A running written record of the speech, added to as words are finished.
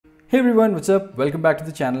Hey everyone, what's up? Welcome back to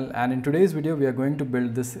the channel, and in today's video we are going to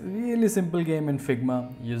build this really simple game in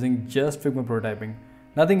Figma using just Figma prototyping.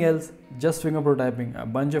 Nothing else, just Figma prototyping, a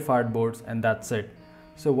bunch of artboards, and that's it.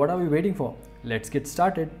 So what are we waiting for? Let's get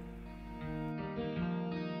started.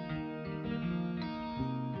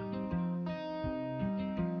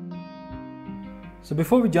 So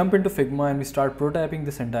before we jump into Figma and we start prototyping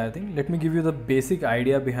this entire thing, let me give you the basic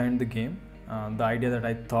idea behind the game, the idea that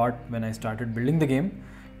I thought when I started building the game.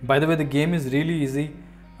 By the way, the game is really easy.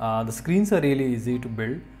 The screens are really easy to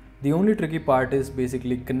build. The only tricky part is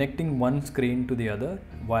basically connecting one screen to the other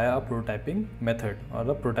via a prototyping method or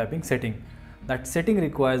a prototyping setting. That setting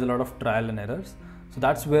requires a lot of trial and errors. So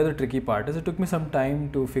that's where the tricky part is. It took me some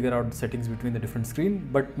time to figure out the settings between the different screens,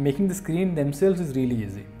 but making the screen themselves is really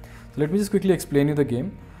easy. So let me just quickly explain you the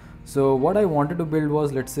game. So what I wanted to build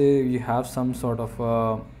was, let's say you have some sort of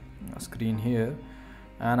a screen here,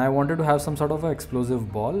 and I wanted to have some sort of an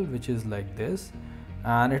explosive ball which is like this,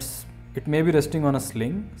 and it may be resting on a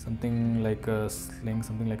sling, something like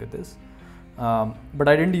this. But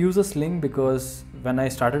I didn't use a sling because when I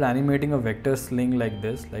started animating a vector sling like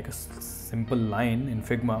this, like a simple line in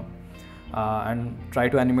Figma, and try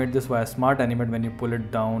to animate this via smart animate, when you pull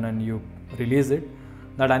it down and you release it,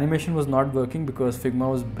 that animation was not working because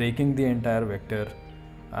Figma was breaking the entire vector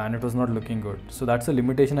and it was not looking good. So that's a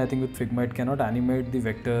limitation, I think, with Figma. It cannot animate the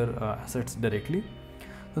vector assets directly.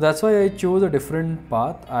 So that's why I chose a different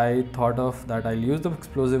path. I thought of that I'll use the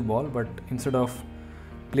explosive ball, but instead of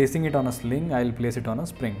placing it on a sling, I'll place it on a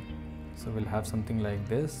spring. So we'll have something like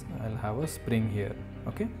this. I'll have a spring here,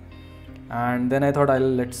 okay? And then I thought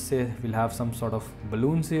let's say we'll have some sort of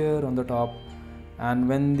balloons here on the top, and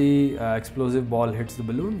when the explosive ball hits the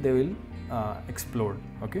balloon, they will explode,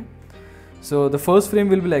 okay? So the first frame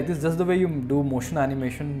will be like this. Just the way you do motion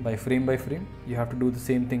animation by frame, you have to do the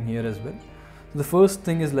same thing here as well. So the first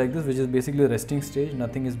thing is like this, which is basically a resting stage.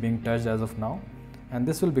 Nothing is being touched as of now, and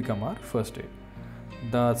this will become our first stage.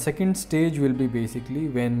 The second stage will be basically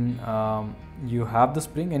when you have the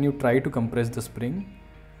spring and you try to compress the spring,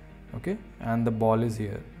 okay, and the ball is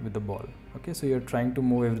here with the ball, okay? So you're trying to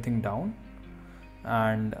move everything down,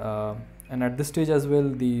 and at this stage as well,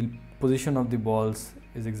 the position of the balls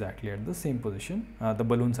is exactly at the same position, the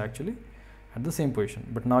balloons actually at the same position,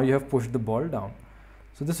 but now you have pushed the ball down.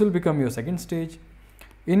 So this will become your second stage.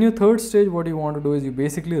 In your third stage, what you want to do is you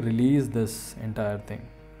basically release this entire thing,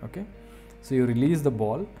 okay? So you release the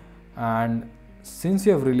ball, and since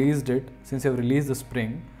you have released it, since you have released the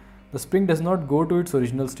spring does not go to its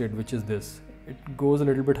original state, which is this. It goes a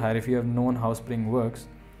little bit higher if you have known how spring works.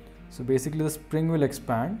 So basically the spring will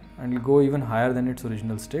expand and will go even higher than its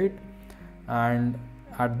original state, and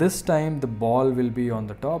at this time the ball will be on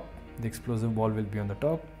the top, the explosive ball will be on the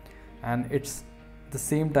top, and it's the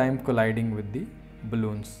same time colliding with the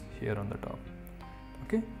balloons here on the top,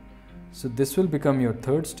 okay? So this will become your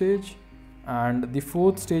third stage, and the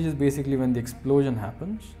fourth stage is basically when the explosion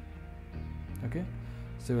happens, okay?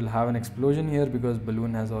 So we'll have an explosion here because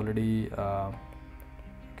balloon has already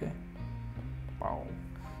okay, wow,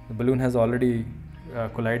 the balloon has already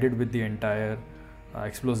collided with the entire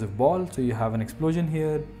explosive ball. So you have an explosion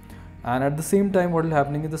here, and at the same time what will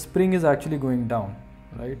happening is the spring is actually going down,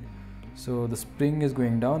 right? So the spring is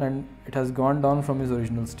going down and it has gone down from its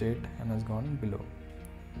original state and has gone below.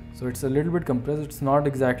 So it's a little bit compressed. It's not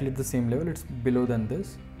exactly at the same level, it's below than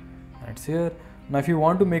this, and it's here. Now if you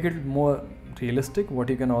want to make it more realistic, what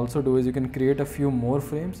you can also do is you can create a few more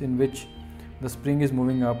frames in which the spring is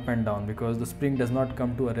moving up and down, because the spring does not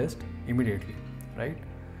come to a rest immediately, right?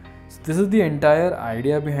 So this is the entire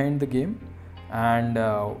idea behind the game, and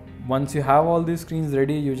once you have all these screens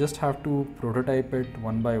ready, you just have to prototype it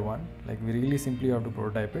one by one. Like, we really simply have to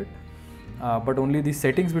prototype it, but only the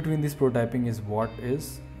settings between this prototyping is what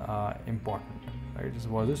is important, right? Is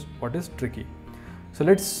what is tricky. So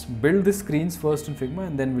let's build the screens first in Figma,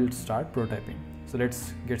 and then we'll start prototyping. So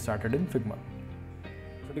let's get started in Figma.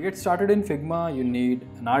 So to get started in Figma, you need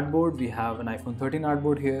an artboard. We have an iPhone 13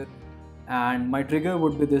 artboard here, and my trigger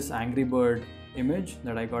would be this Angry Bird image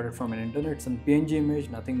that I got it from an internet. It's a PNG image,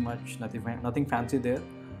 nothing much, nothing fancy there.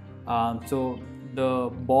 So the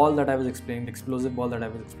ball that I was explaining, the explosive ball that I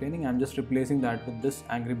was explaining, I'm just replacing that with this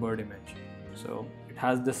Angry Bird image. So it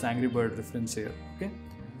has this Angry Bird reference here, okay?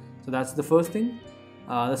 So that's the first thing.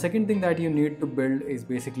 The second thing that you need to build is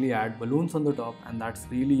basically add balloons on the top, and that's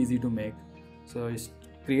really easy to make. So just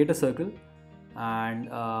create a circle and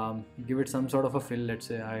give it some sort of a fill. Let's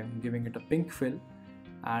say I'm giving it a pink fill,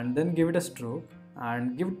 and then give it a stroke,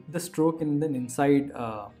 and give the stroke in the inside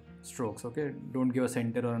strokes, okay? Don't give a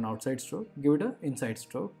center or an outside stroke, give it an inside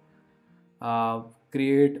stroke.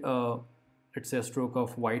 Create a let's say a stroke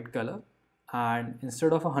of white color, and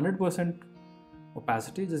instead of 100%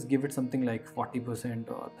 opacity, just give it something like 40%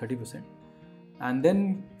 or 30%, and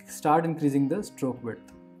then start increasing the stroke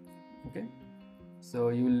width. Okay, so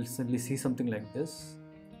you will suddenly see something like this.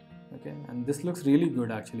 Okay, and this looks really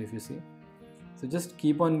good actually if you see. So just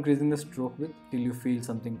keep on increasing the stroke width till you feel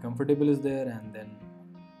something comfortable is there, and then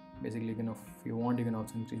basically if you want, you can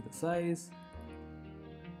also increase the size,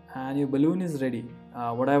 and your balloon is ready.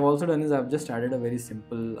 What I've also done is I've just added a very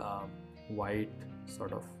simple white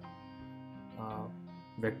sort of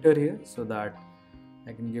vector here, so that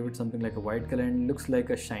I can give it something like a white color and it looks like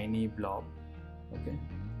a shiny blob. Okay,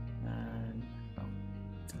 and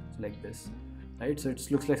so like this, right? So it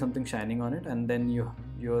looks like something shining on it, and then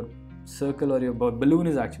your circle or your balloon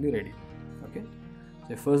is actually ready. Okay, so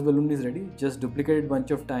your first balloon is ready. Just duplicate it a bunch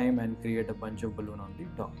of time and create a bunch of balloon on the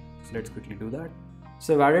top. So let's quickly do that.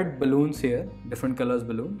 So I've added balloons here, different colors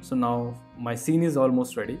balloon. So now my scene is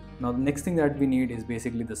almost ready. Now the next thing that we need is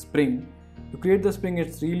basically the spring. To create the spring,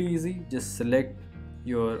 it's really easy. Just select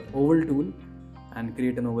your oval tool and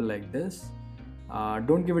create an oval like this.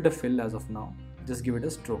 Don't give it a fill as of now, just give it a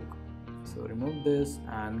stroke. So remove this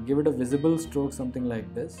and give it a visible stroke, something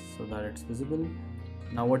like this, so that it's visible.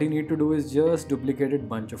 Now what you need to do is just duplicate it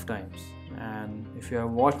bunch of times, and if you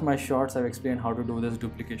have watched my shorts, I've explained how to do this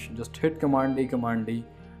duplication. Just hit Command D,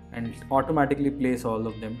 and it automatically place all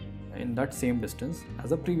of them in that same distance as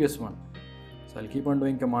the previous one. So I'll keep on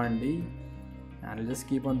doing Command D, and I'll just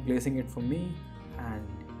keep on placing it for me and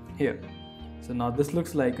here. So now this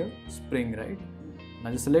looks like a spring, right?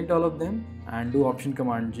 Now just select all of them and do Option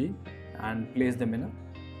Command G and place them in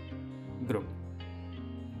a group.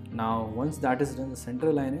 Now once that is done, the center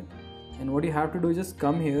align it, and what you have to do is just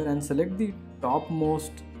come here and select the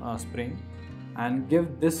topmost spring and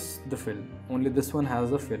give this the fill. Only this one has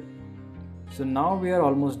the fill. So now we are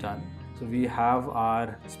almost done. So we have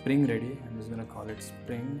our spring ready. I'm just gonna call it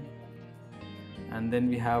spring, and then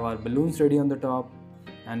we have our balloons ready on the top,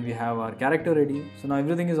 and we have our character ready. So now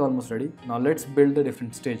everything is almost ready. Now let's build the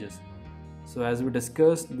different stages. So as we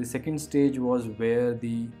discussed, the second stage was where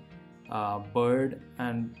the bird,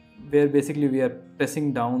 and where basically we are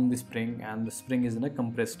pressing down the spring and the spring is in a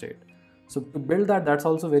compressed state. So to build that, that's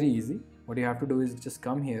also very easy. What you have to do is just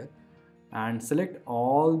come here and select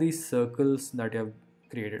all these circles that you have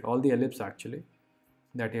created, all the ellipse actually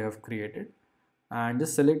that you have created, and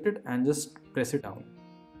just select it and just press it down,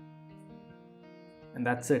 and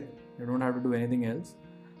that's it. You don't have to do anything else.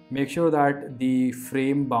 Make sure that the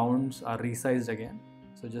frame bounds are resized again,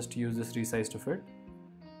 so just use this resize to fit,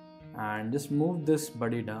 and just move this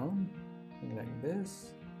buddy down like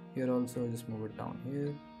this. Here also just move it down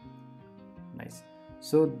here. Nice.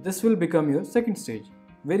 So this will become your second stage.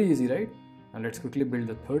 Very easy, right? Now let's quickly build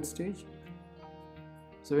the third stage.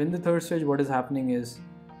 So in the third stage, what is happening is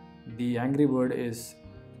the angry bird is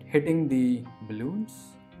hitting the balloons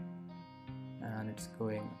and it's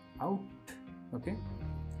going out. Okay,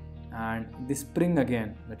 and the spring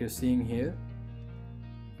again that you're seeing here,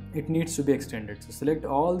 it needs to be extended. So select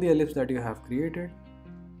all the ellipse that you have created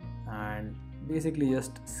and basically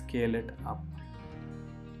just scale it up.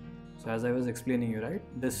 So as I was explaining you, right,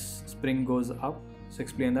 this spring goes up, so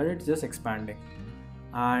explain that it's just expanding,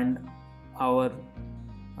 and our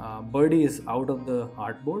birdie is out of the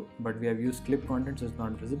artboard, but we have used clip content, so it's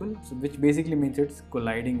not visible, so which basically means it's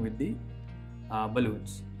colliding with the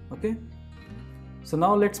balloons. Okay, so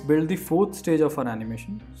now let's build the fourth stage of our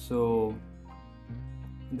animation. So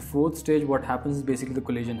in the fourth stage, what happens is basically the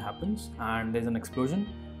collision happens and there's an explosion.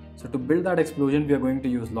 So to build that explosion, we are going to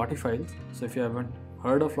use Lottie files. So if you haven't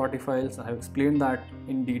heard of Lottie files, I have explained that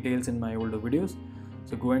in details in my older videos,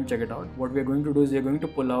 so go and check it out. What we are going to do is we are going to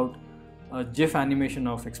pull out a GIF animation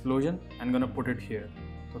of explosion and gonna put it here.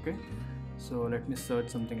 Okay, so let me search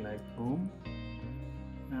something like boom,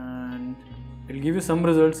 and it'll give you some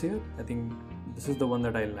results here. I think this is the one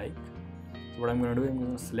that I like. So what I'm gonna do, I'm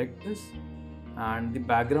gonna select this, and the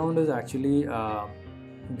background is actually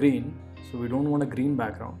green, so we don't want a green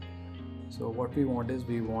background. So what we want is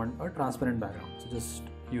we want a transparent background. So just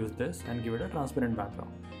use this and give it a transparent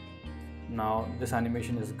background. Now this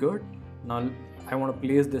animation is good. Now I want to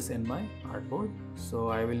place this in my artboard, so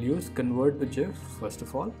I will use convert to GIF first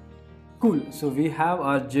of all. Cool, so we have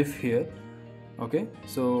our GIF here. Okay,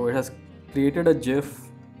 so it has created a GIF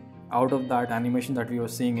out of that animation that we were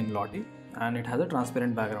seeing in Lottie, and it has a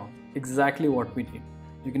transparent background, exactly what we need.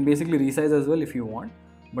 You can basically resize as well if you want,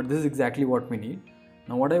 but this is exactly what we need.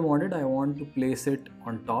 Now what I want to place it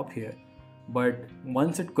on top here, but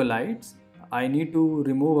once it collides, I need to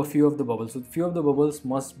remove a few of the bubbles. So a few of the bubbles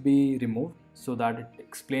must be removed so that it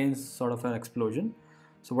explains sort of an explosion.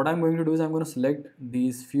 So what I'm going to do is I'm going to select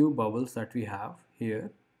these few bubbles that we have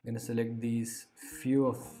here. I'm going to select these few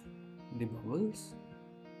of the bubbles,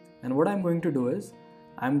 and what I'm going to do is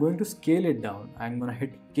I'm going to scale it down. I'm going to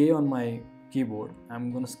hit K on my keyboard.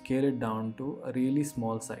 I'm going to scale it down to a really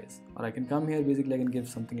small size, or I can come here, basically I can give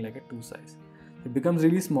something like a 2 size. It becomes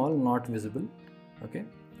really small, not visible. Okay,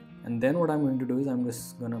 and then what I'm going to do is I'm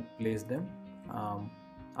just going to place them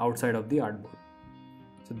outside of the artboard.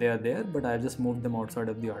 So they are there, but I just moved them outside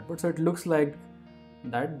of the artboard, so it looks like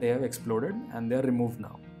that they have exploded and they are removed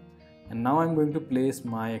now. And now I'm going to place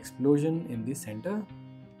my explosion in the center,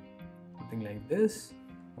 something like this.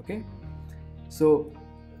 Okay, so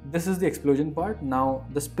this is the explosion part. Now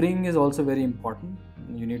the spring is also very important,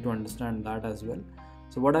 you need to understand that as well.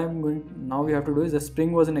 So what now we have to do is, the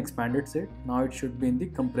spring was in expanded state, now it should be in the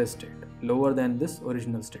compressed state, lower than this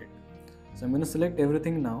original state. So I'm going to select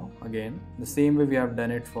everything now, again the same way we have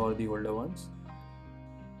done it for the older ones.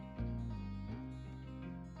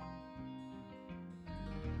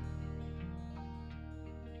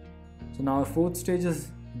 So now our 4th stage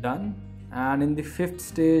is done, and in the 5th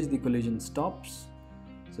stage the collision stops.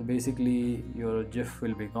 So basically your GIF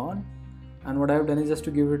will be gone, and what I've done is just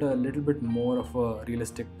to give it a little bit more of a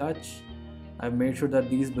realistic touch, I've made sure that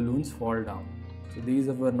these balloons fall down. So these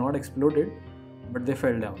were not exploded, but they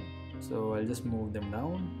fell down. So I'll just move them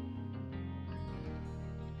down.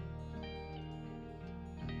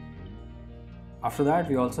 After that,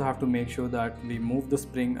 we also have to make sure that we move the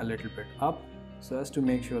spring a little bit up, so as to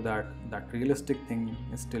make sure that that realistic thing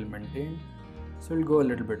is still maintained. So it'll go a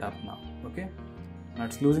little bit up now. Okay, now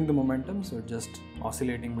it's losing the momentum, so just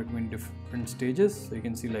oscillating between different stages. So you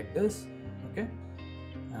can see like this. Okay,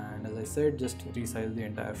 and as I said, just resize the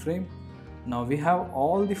entire frame. Now we have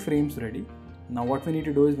all the frames ready. Now what we need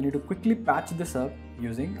to do is we need to quickly patch this up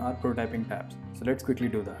using our prototyping tabs. So let's quickly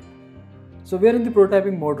do that. So we are in the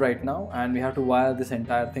prototyping mode right now, and we have to wire this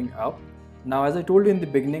entire thing up. Now, as I told you in the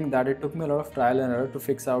beginning, that it took me a lot of trial and error to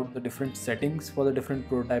fix out the different settings for the different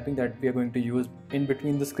prototyping that we are going to use in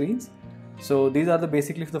between the screens. So these are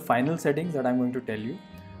basically the final settings that I'm going to tell you.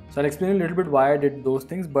 So I'll explain a little bit why I did those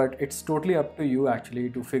things, but it's totally up to you actually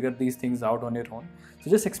to figure these things out on your own. So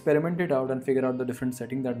just experiment it out and figure out the different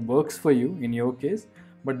setting that works for you in your case.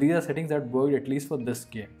 But these are settings that worked at least for this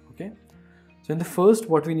game. Okay. So in the first,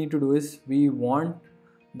 what we need to do is we want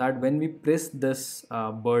that when we press this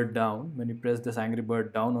bird down, when we press this angry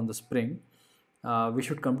bird down on the spring, we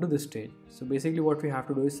should come to this stage. So basically what we have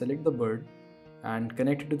to do is select the bird and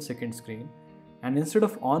connect it to the second screen. And instead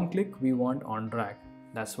of on click, we want on drag.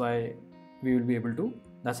 That's why we will be able to,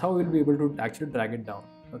 that's how we'll be able to actually drag it down.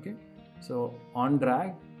 Okay. So on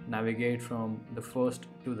drag, navigate from the first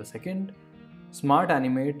to the second. Smart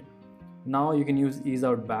animate. Now you can use ease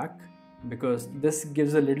out back, because this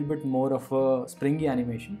gives a little bit more of a springy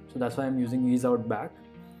animation. So that's why I'm using ease out back.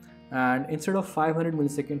 And instead of 500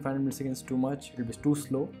 milliseconds, 500 milliseconds too much, it will be too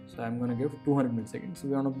slow. So I'm going to give 200 milliseconds. So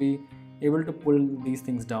we want to be able to pull these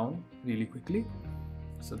things down really quickly.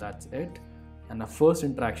 So that's it. And our first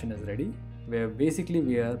interaction is ready, where basically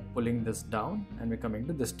we are pulling this down and we're coming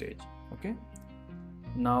to this stage. Okay.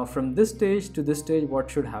 Now from this stage to this stage,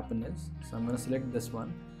 what should happen is, so I'm going to select this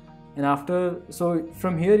one. And after, so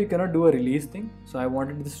from here you cannot do a release thing. So I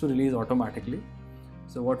wanted this to release automatically.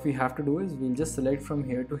 So what we have to do is we'll just select from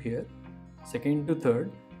here to here, second to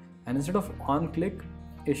third, and instead of on click,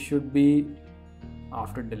 it should be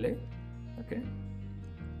after delay. Okay.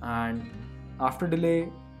 And after delay,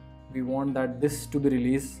 we want that this to be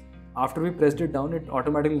released. After we pressed it down, it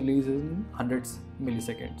automatically releases in hundreds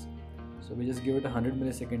milliseconds. So we just give it 100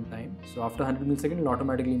 millisecond time. So after 100 milliseconds, it will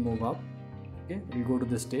automatically move up. Okay, we'll go to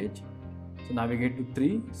this stage. So navigate to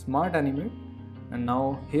 3, smart animate, and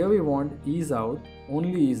now here we want ease out,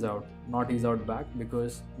 only ease out, not ease out back,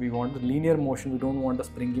 because we want the linear motion. We don't want a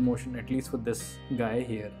springy motion, at least for this guy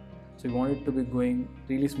here. So we want it to be going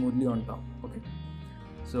really smoothly on top. Okay.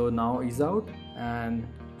 So now ease out and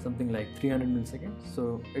something like 300 milliseconds.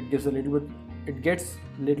 So it gives a little bit, it gets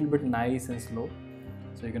a little bit nice and slow.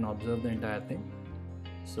 So you can observe the entire thing.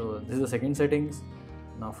 So this is the second settings.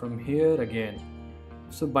 Now from here again.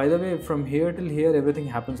 So by the way, from here till here, everything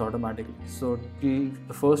happens automatically. So till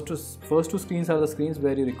the first two screens are the screens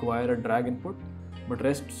where you require a drag input, but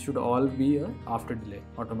rest should all be a after delay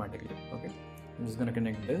automatically. Okay. I'm just gonna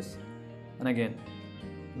connect this, and again,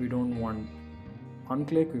 we don't want on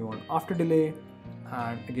click, we want after delay.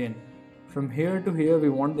 And again, from here to here, we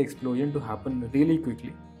want the explosion to happen really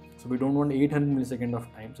quickly. So we don't want 800 milliseconds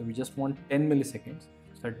of time. So we just want 10 milliseconds.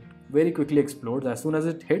 So that very quickly explodes. As soon as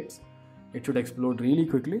it hits, it should explode really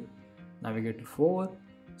quickly. Navigate to 4,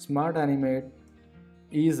 smart animate,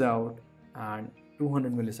 ease out, and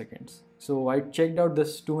 200 milliseconds. So I checked out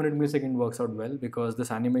this 200 millisecond works out well because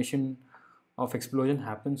this animation of explosion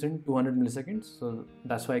happens in 200 milliseconds. So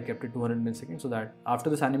that's why I kept it 200 milliseconds, so that after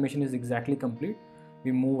this animation is exactly complete,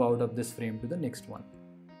 we move out of this frame to the next one.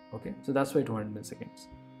 Okay, so that's why 200 milliseconds.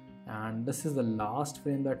 And this is the last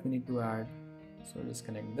frame that we need to add. So just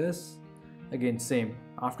connect this. Again, same,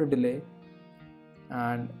 after delay,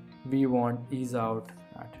 and we want ease out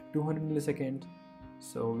at 200 milliseconds.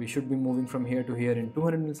 So we should be moving from here to here in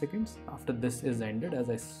 200 milliseconds after this is ended, as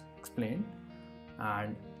I explained.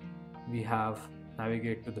 And we have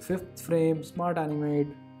navigate to the 5th frame, smart animate,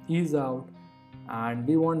 ease out, and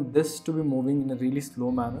we want this to be moving in a really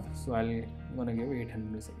slow manner. So I'm gonna give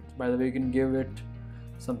 800 milliseconds. By the way, you can give it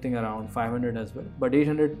something around 500 as well, but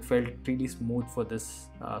 800 felt really smooth for this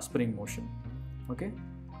spring motion. Okay,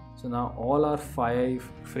 so now all our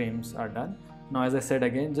 5 frames are done. Now, as I said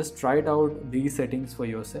again, just try it out, these settings for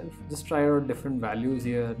yourself. Just try out different values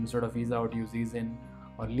here. Instead of ease out, use ease in,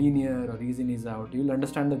 or linear, or ease in, ease out. You'll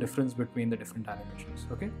understand the difference between the different animations.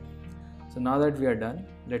 Okay, so now that we are done,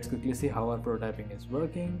 let's quickly see how our prototyping is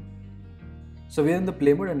working. So we're in the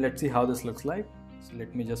play mode, and let's see how this looks like. So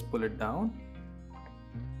let me just pull it down,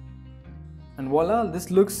 and voila, this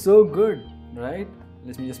looks so good, right?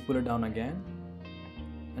 Let me just pull it down again.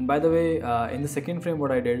 And by the way, in the second frame,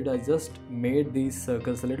 what I did, I just made these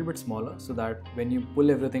circles a little bit smaller, so that when you pull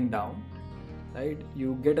everything down, right,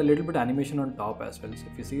 you get a little bit animation on top as well. So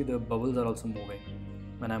if you see, the bubbles are also moving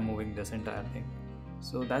when I'm moving this entire thing.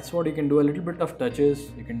 So that's what you can do, a little bit of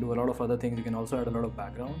touches. You can do a lot of other things. You can also add a lot of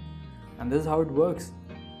background, and this is how it works.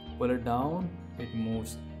 Pull it down, it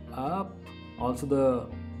moves up. Also, the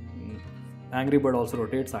Angry Bird also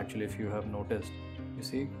rotates, actually, if you have noticed. You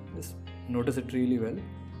see, just notice it really well.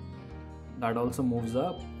 That also moves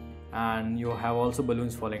up, and you have also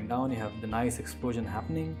balloons falling down. You have the nice explosion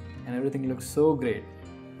happening, and everything looks so great.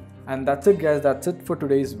 And that's it, guys. That's it for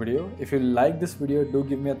today's video. If you like this video, do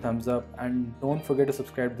give me a thumbs up, and don't forget to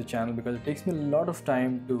subscribe to the channel, because it takes me a lot of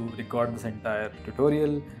time to record this entire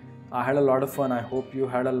tutorial. I had a lot of fun. I hope you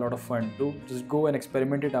had a lot of fun too. Just go and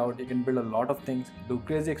experiment it out. You can build a lot of things, do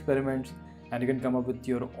crazy experiments, and you can come up with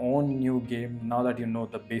your own new game now that you know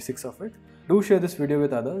the basics of it. Do share this video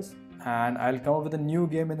with others, and I'll come up with a new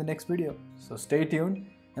game in the next video. So stay tuned,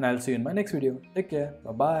 and I'll see you in my next video. Take care.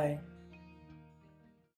 Bye bye.